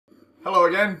Hello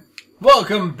again.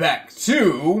 Welcome back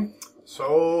to...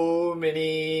 So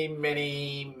many me's.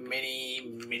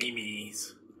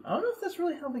 I don't know if that's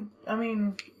really how they... I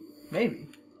mean, maybe.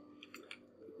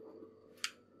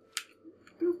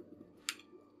 Boop.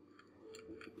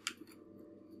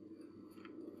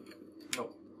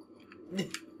 Nope.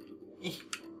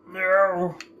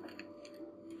 No.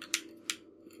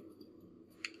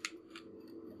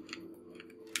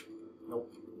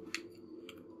 Nope.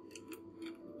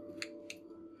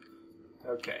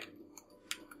 Okay.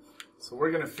 So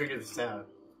we're gonna figure this out.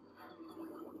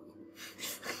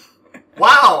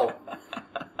 Wow!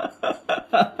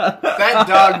 That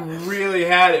dog really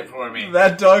had it for me.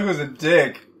 That dog was a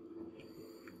dick.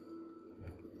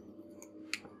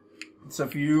 So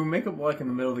if you make a block in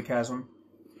the middle of the chasm,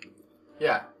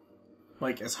 Yeah,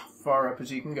 like as far up as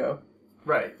you can go,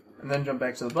 right. and then jump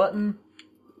back to the button,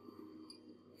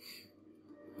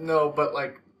 No, but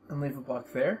like, and leave a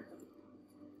block there.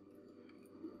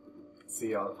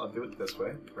 see, I'll do it this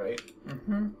way, right?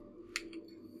 Mm-hmm.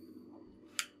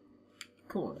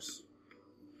 Coolness.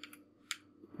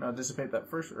 Now dissipate that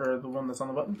first, or the one that's on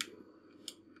the button.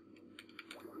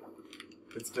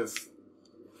 It's just,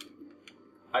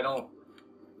 I don't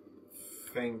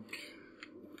think.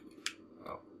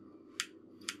 Oh,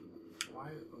 why?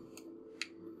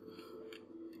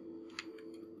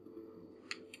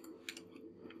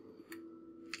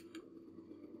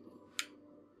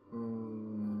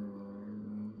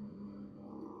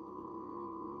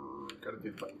 Gotta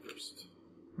do the button first.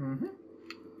 Mm-hmm.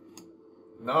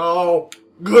 No!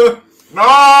 No!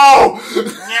 No!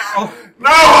 No! No!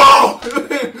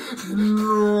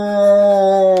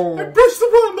 I pressed the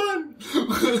wrong button!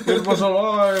 It was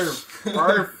alive!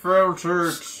 I felt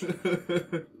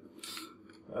it!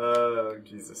 Oh,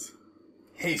 Jesus.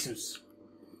 Jesus.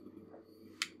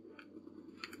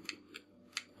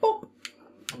 Boop.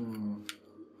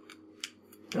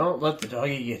 Don't let the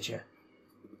doggy get you.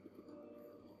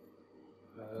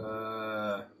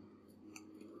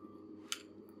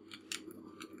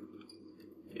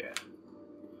 Yeah.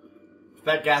 If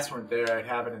that gas weren't there, I'd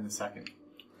have it in a second.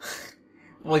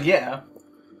 Well, yeah.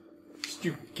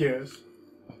 Stupid kids.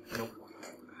 Nope.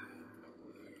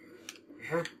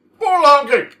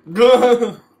 Bologna!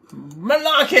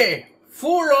 Malarkey!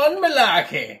 Full-on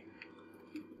malarkey!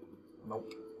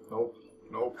 Nope. Nope.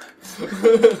 Nope.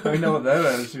 I know what that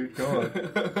attitude going.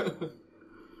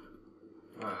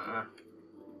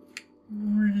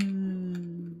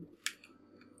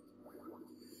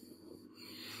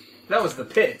 That was the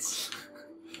pits.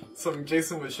 So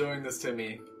Jason was showing this to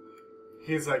me.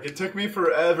 He's like, it took me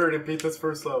forever to beat this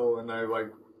first level, and I like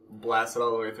blasted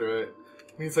all the way through it.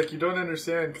 And he's like, you don't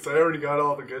understand, because I already got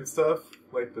all the good stuff,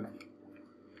 like the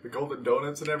golden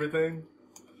donuts and everything.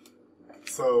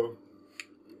 So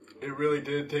it really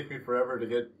did take me forever to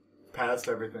get past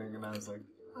everything, and I was like,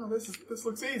 oh, this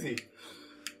looks easy.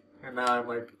 And now I'm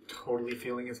like totally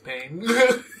feeling his pain.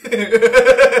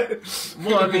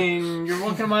 Well, I mean, you're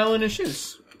walking a mile in his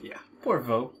shoes. Yeah. Poor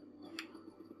Vo.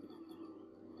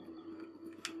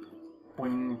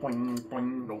 Boing, boing,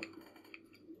 boing. Nope.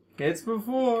 Hits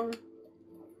before.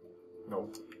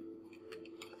 Nope.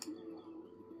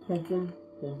 Boing, boing,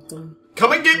 boing, boing.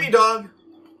 Come and get me, dog!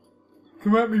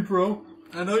 Come at me, bro.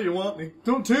 I know you want me.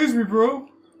 Don't tase me, bro.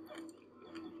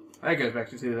 That goes back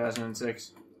to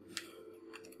 2006.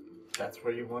 That's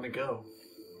where you want to go.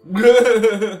 In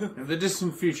the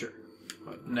distant future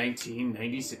of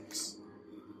 1996.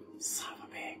 Son of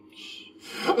a bitch.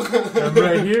 I'm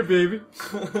right here, baby.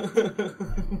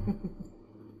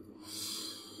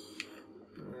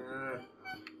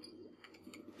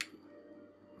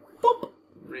 Boop.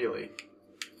 Really?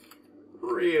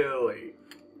 Really?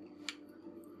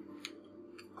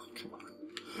 Oh, come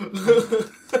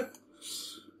on.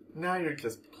 Now you're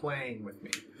just playing with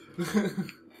me.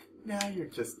 Now you're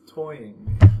just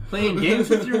toying. Playing games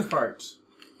with your heart.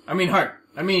 I mean heart.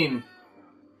 I mean...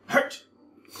 heart!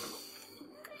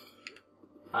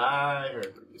 I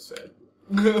heard what you said.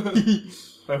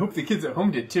 I hope the kids at home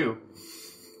did too.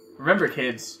 Remember,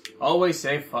 kids, always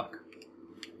say fuck.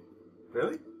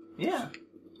 Really? Yeah.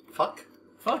 Fuck?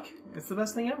 Fuck. It's the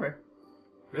best thing ever.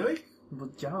 Really? Well,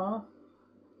 yeah.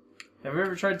 Have you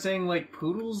ever tried saying, like,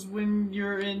 poodles when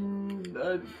you're in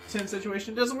a tense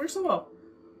situation? It doesn't work so well.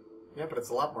 Yeah, but it's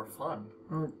a lot more fun.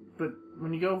 But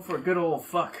when you go for a good old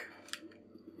fuck...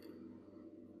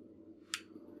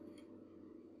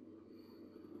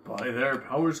 by their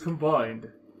powers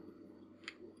combined...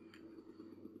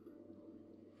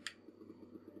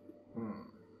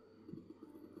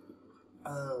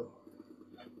 Oh.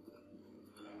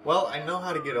 Well, I know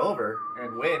how to get over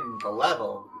and win the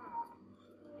level.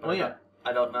 Oh, yeah.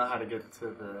 I don't know how to get to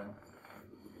the...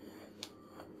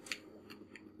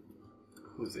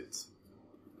 Who's it?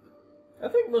 I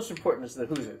think most important is the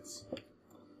who's it's.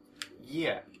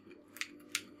 Yeah.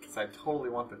 Because I totally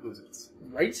want the who's it's.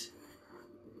 Right?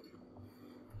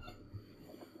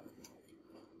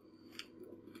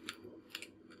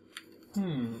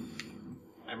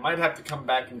 I might have to come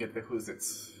back and get the who's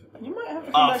it's. You might have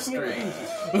to come back and get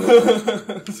the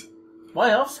who's it's.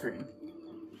 Why off screen?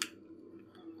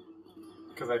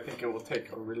 Because I think it will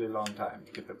take a really long time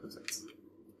to get the who's it's.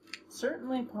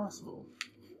 Certainly possible.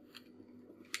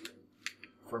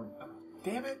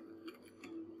 Damn it!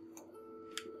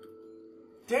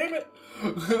 Damn it!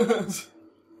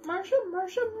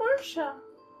 Marsha.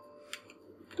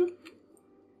 Doop.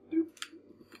 Doop.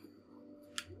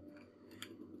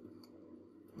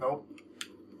 Nope.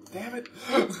 Damn it!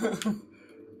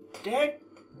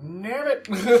 Damn it!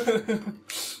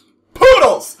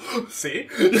 Poodles! See?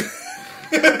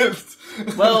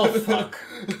 Well, fuck.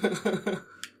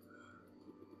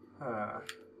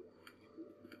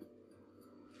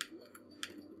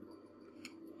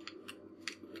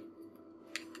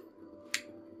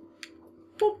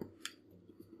 Boop.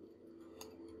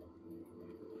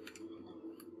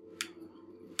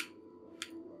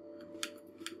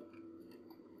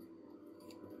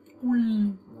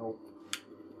 Nope.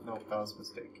 Nope, that was a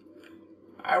mistake.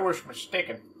 I was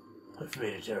mistaken. I've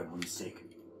made a terrible mistake.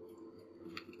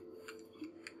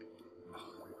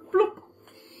 Bloop.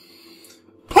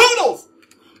 Poodles!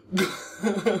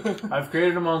 I've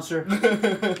created a monster.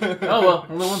 Oh well,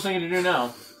 only one thing to do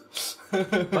now.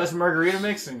 Buy some margarita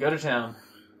mix and go to town.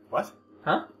 What?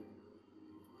 Huh?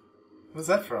 What's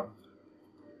that from?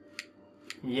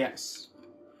 Yes.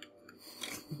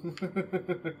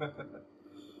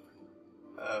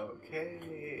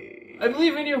 Okay. I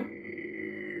believe in you.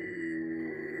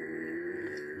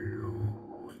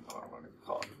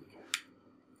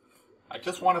 I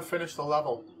just want to finish the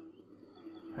level.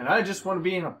 And I just want to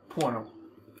be in a porno.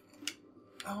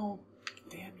 Oh,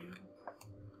 damn you.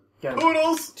 Got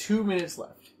Poodles! 2 minutes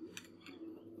left.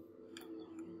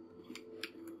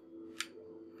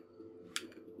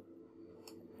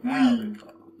 There we go.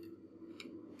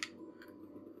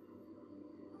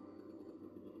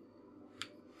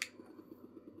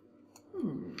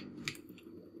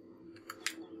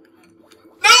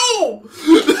 No!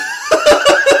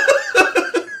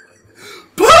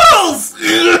 Poodles!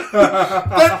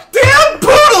 That damn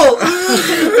poodle!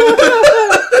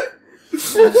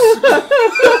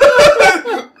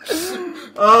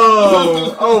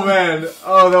 Oh man.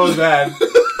 Oh, that was bad.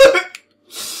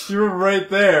 You were right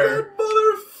there. That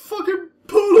motherfucking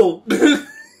poodle!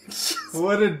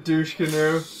 What a douche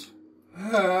canoe.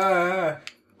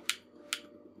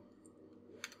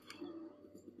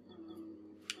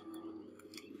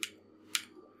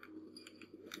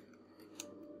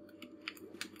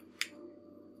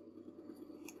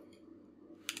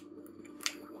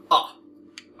 Oh,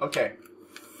 okay.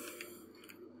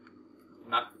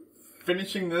 Not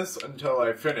finishing this until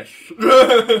I finish.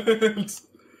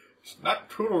 It's not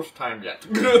Toodles time yet.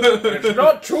 It's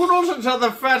not Toodles until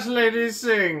the fat lady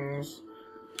sings.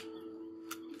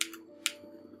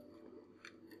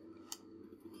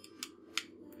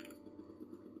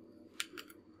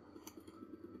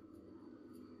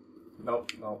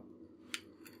 Nope, nope.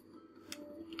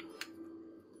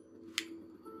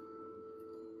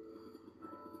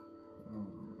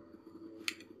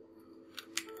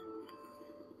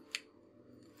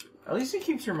 At least it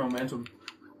keeps your momentum.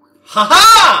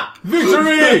 Ha-ha!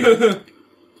 Victory!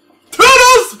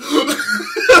 Toodles!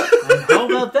 And how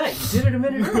about that? You did it a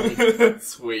minute early.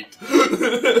 Sweet.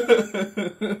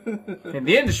 In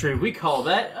the industry, we call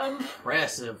that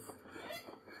impressive.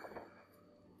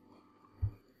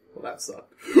 Well, that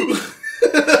sucked.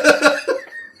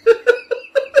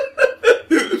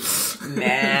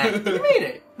 Nah. You made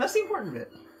it. That's the important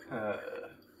bit.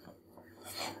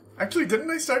 Actually,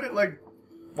 didn't I start at like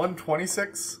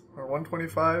 126 or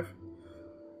 125?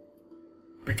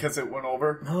 Because it went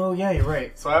over. Oh, yeah, you're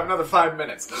right. So I have another 5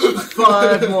 minutes.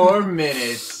 5 more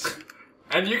minutes.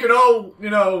 And you can all,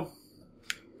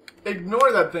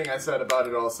 ignore that thing I said about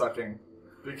it all sucking.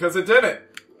 Because it didn't.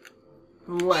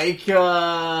 Like,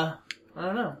 I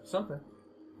don't know. Something.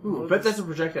 Ooh, I bet that's a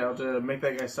projectile to make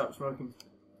that guy stop smoking.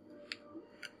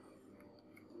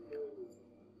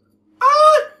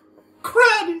 Ah!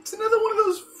 Crud! It's another one of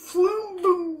those flume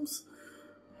booms.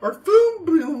 Or foom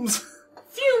blooms.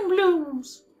 Fume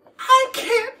blooms. I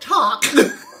can't talk.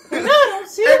 And I don't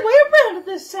see a way around it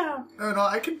this time. No,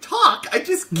 I can talk. I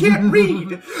just can't read.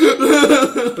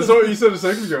 That's what you said a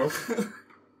second ago.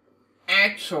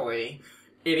 Actually,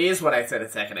 it is what I said a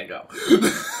second ago.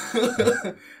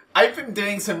 I've been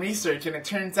doing some research, and it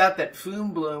turns out that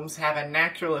foom blooms have a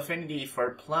natural affinity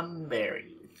for plum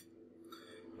berries.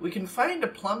 We can find a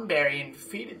plum berry and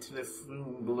feed it to the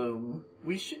foom bloom.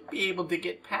 We should be able to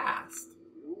get past.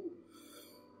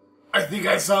 I think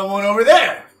I saw one over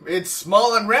there. It's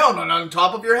small and round and on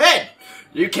top of your head.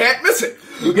 You can't miss it.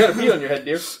 You got a bee on your head,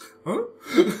 dear. Huh?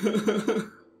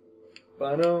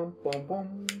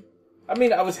 Ba-dum-bum-bum. I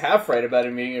mean, I was half right about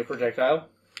him being a projectile.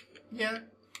 Yeah.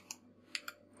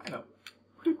 I know.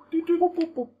 Yay,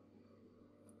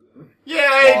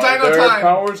 Dino Their time!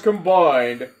 powers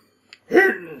combined.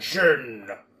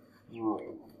 Henshin!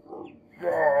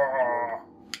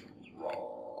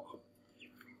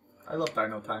 I love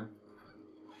Dino time.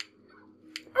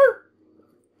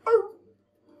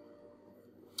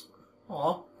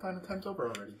 Aw, Dino time's over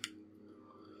already.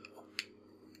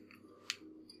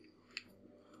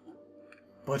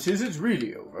 But is it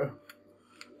really over?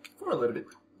 For a little bit.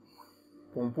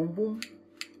 Boom, boom, boom.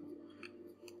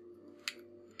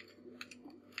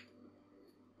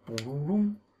 Boom, boom,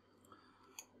 boom.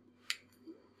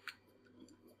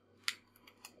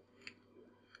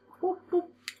 Boop, boop.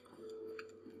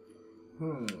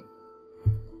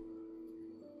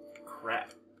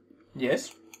 Crap.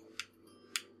 Yes?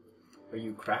 Are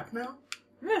you crap now?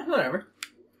 Yeah, whatever.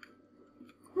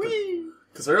 Whee!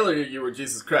 Because earlier you were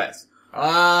Jesus Christ.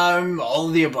 I'm all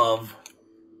the above.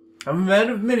 I'm a man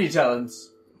of many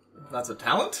talents. That's a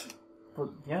talent?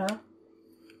 Well, yeah.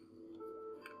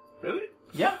 Really?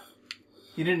 Yeah.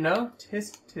 You didn't know?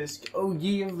 Tisk, tisk, oh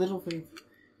ye of little faith.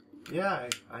 Yeah,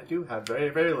 I do have very,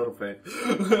 very little faith.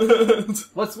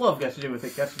 What's love got to do with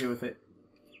it? Got to do with it.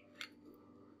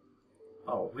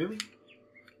 Oh, really?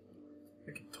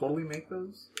 I can totally make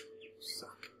those?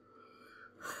 Suck.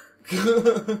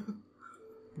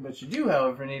 But you do,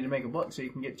 however, need to make a block so you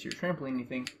can get to your trampoline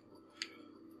thing.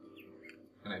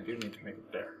 And I do need to make it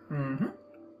there. Mm-hmm.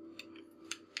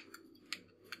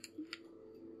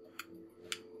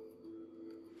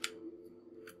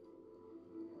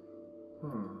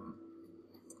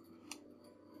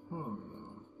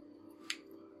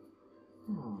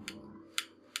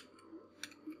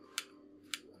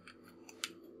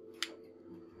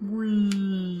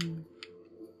 Whee!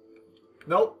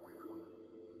 Nope.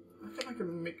 I think I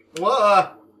can make...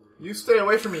 Whoa! You stay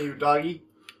away from me, you doggy.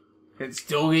 It's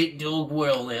dog-eat dog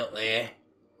world out there.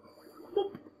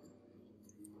 Boop.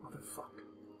 Motherfucker.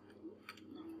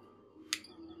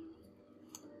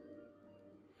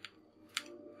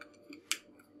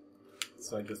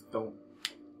 So I just don't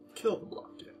kill the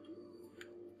block yet.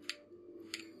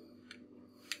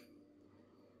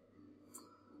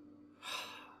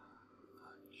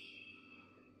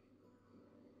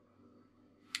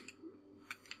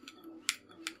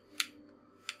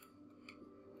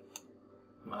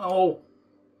 No!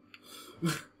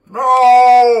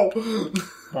 No!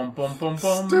 Bum, bum, bum,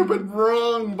 bum. Stupid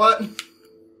wrong button.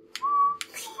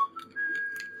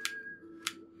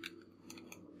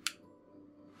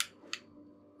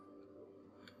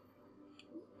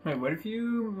 Wait, what if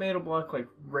you made a block like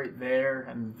right there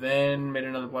and then made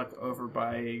another block over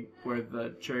by where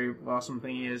the cherry blossom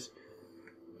thingy is?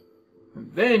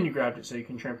 And then you grabbed it so you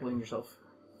can trampoline yourself.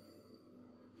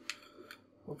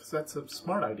 Well, because that's a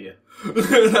smart idea.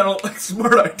 I don't like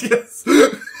smart ideas.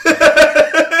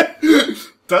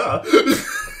 Duh.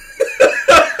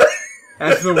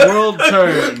 As the world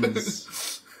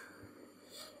turns.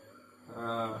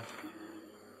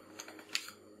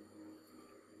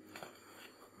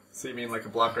 So you mean like a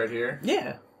block right here?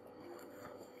 Yeah.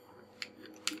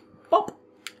 Bop.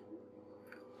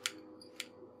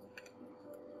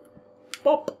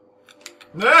 Bop.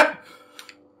 Nah!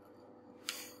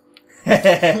 I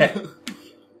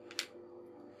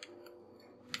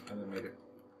didn't make it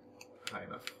high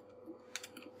enough.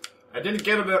 I didn't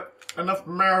get enough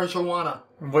marijuana.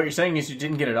 What you're saying is you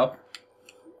didn't get it up?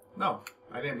 No,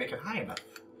 I didn't make it high enough.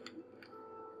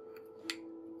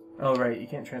 Oh, right. You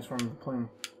can't transform the plume.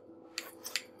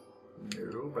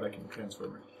 No, but I can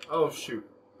transform it. Oh, shoot.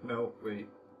 No, wait.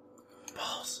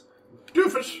 Balls.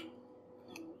 Doofus!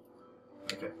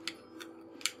 Okay.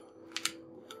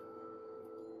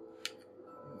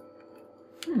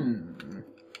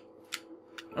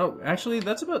 Oh, actually,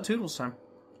 that's about Toodles time.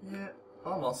 Yeah,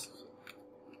 almost.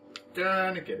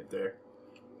 Gonna get it there.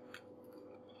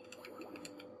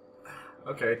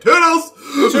 Okay, Toodles!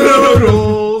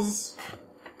 Toodles!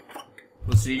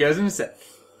 We'll see you guys in a sec.